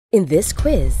In this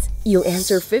quiz, you'll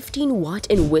answer 15 what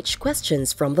and which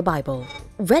questions from the Bible.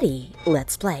 Ready?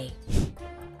 Let's play.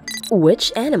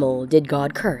 Which animal did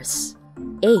God curse?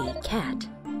 A. Cat.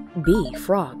 B.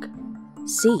 Frog.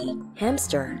 C.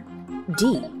 Hamster.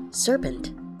 D.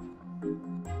 Serpent.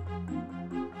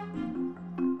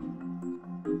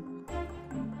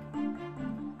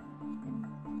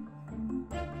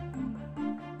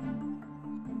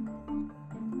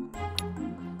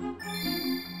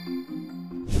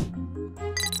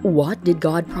 What did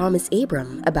God promise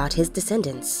Abram about his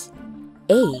descendants?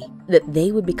 A. That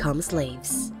they would become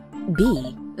slaves.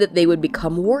 B. That they would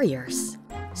become warriors.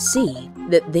 C.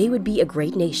 That they would be a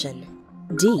great nation.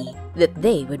 D. That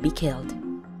they would be killed.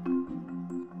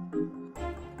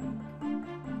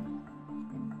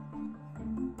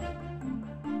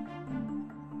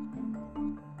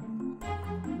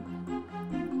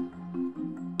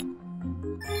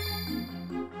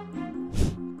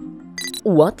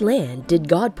 What land did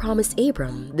God promise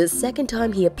Abram the second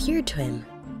time he appeared to him?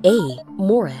 A.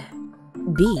 Moreh.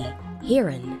 B.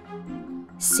 Haran.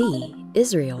 C.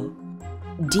 Israel.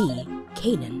 D.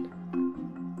 Canaan.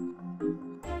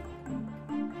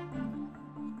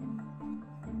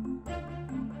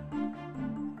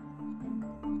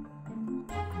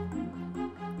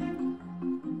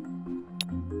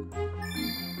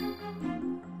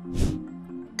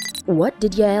 What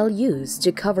did Yael use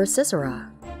to cover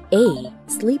Sisera? A.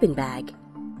 Sleeping bag.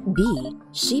 B.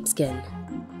 Sheepskin.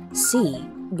 C.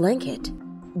 Blanket.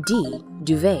 D.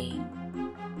 Duvet.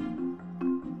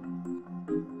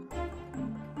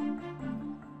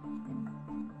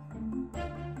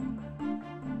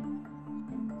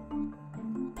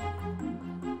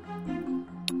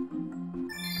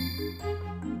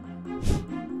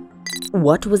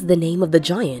 What was the name of the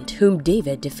giant whom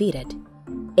David defeated?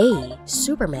 A.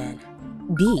 Superman.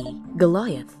 B.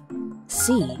 Goliath.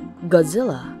 C.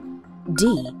 Godzilla.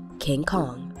 D. King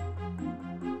Kong.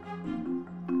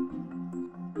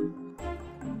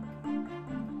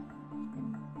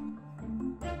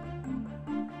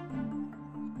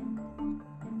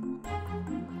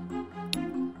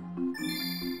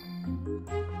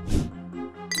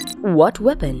 What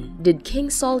weapon did King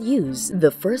Saul use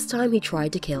the first time he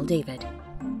tried to kill David?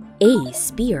 A.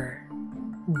 Spear.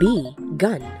 B.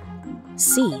 Gun.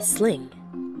 C. Sling.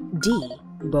 D.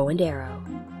 Bow and arrow.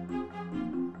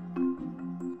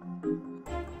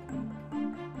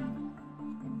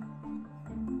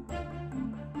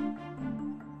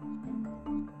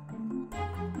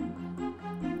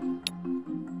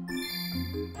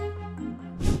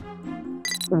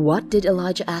 What did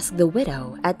Elijah ask the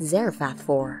widow at Zarephath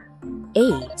for?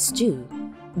 A. Stew.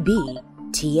 B.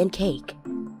 Tea and cake.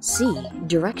 C.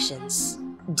 Directions.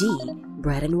 D.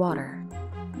 Bread and water.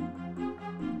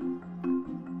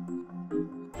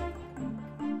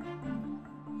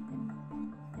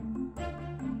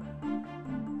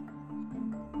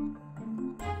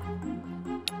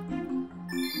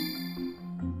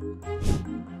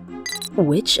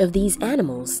 Which of these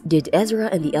animals did Ezra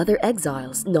and the other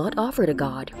exiles not offer to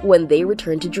God when they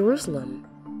returned to Jerusalem?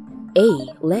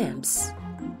 A. Lambs.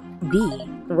 B.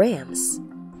 Rams.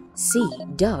 C.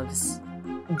 Doves.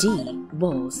 D.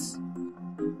 Bulls.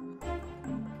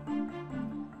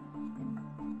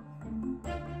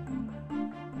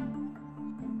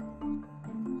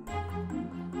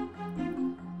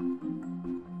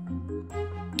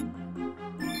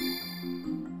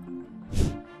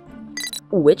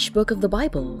 Which book of the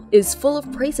Bible is full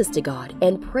of praises to God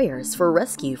and prayers for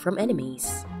rescue from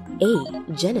enemies? A.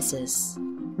 Genesis.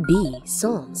 B.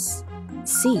 Psalms.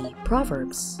 C.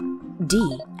 Proverbs.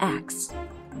 D. Acts.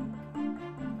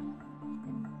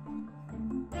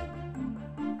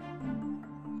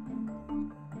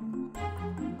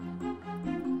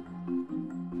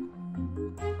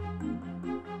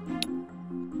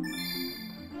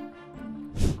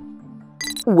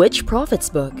 Which prophet's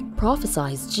book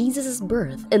prophesies Jesus'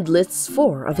 birth and lists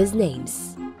 4 of his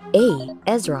names? A.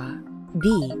 Ezra.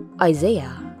 B.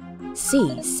 Isaiah.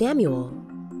 C. Samuel.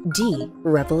 D.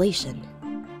 Revelation.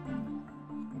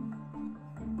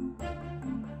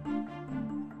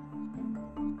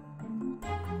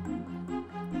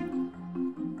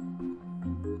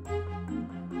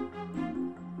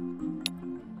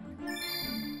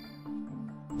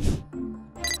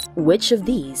 Which of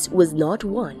these was not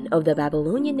one of the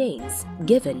Babylonian names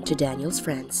given to Daniel's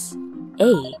friends?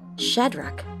 A.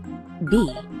 Shadrach.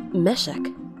 B. Meshach.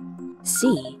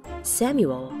 C.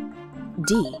 Samuel.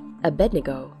 D.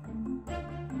 Abednego.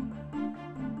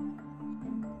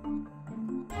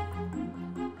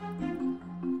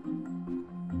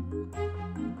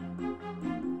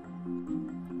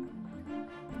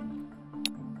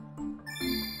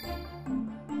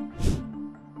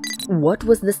 What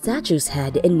was the statue's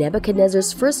head in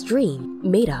Nebuchadnezzar's first dream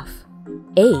made of?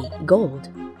 A. Gold,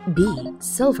 B.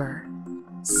 Silver,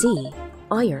 C.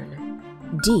 Iron,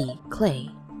 D. Clay.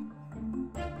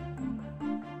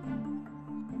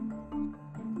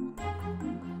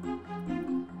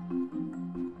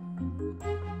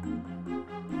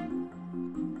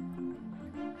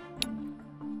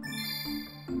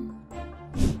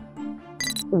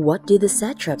 What did the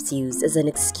satraps use as an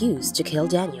excuse to kill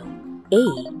Daniel?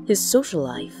 A. His social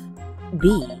life,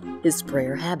 B. His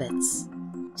prayer habits,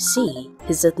 C.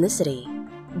 His ethnicity,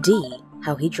 D.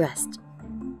 How he dressed.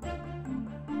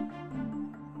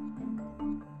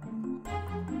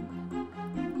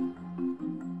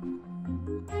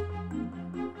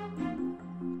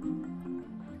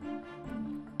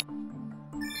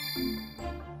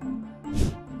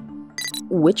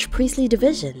 Which priestly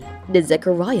division did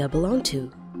Zechariah belong to?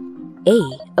 A.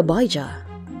 Abijah,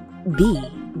 B.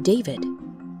 David,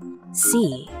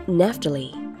 C.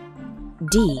 Naphtali,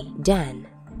 D. Dan.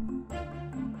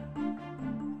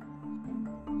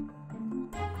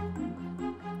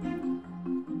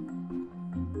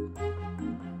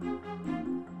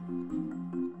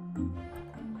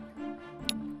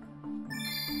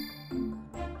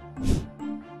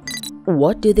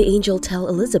 What did the angel tell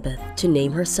Elizabeth to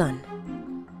name her son?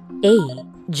 A.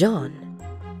 John,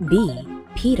 B.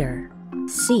 Peter,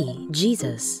 C.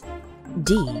 Jesus,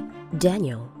 D.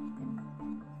 Daniel.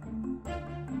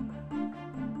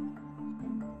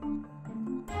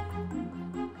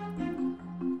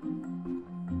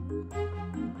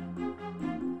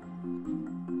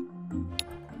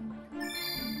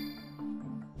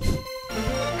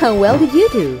 How well did you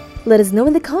do? Let us know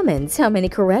in the comments how many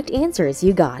correct answers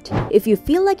you got. If you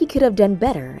feel like you could have done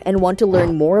better and want to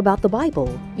learn more about the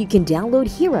Bible, you can download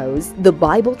Heroes, the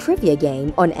Bible trivia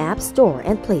game on App Store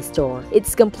and Play Store.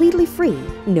 It's completely free,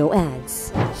 no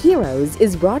ads. Heroes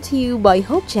is brought to you by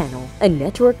Hope Channel, a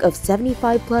network of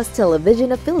 75+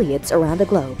 television affiliates around the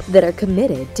globe that are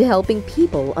committed to helping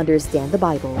people understand the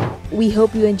Bible. We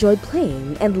hope you enjoyed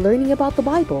playing and learning about the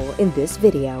Bible in this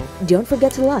video. Don't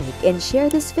forget to like and share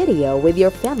this video with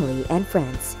your family and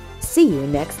friends. See you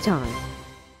next time.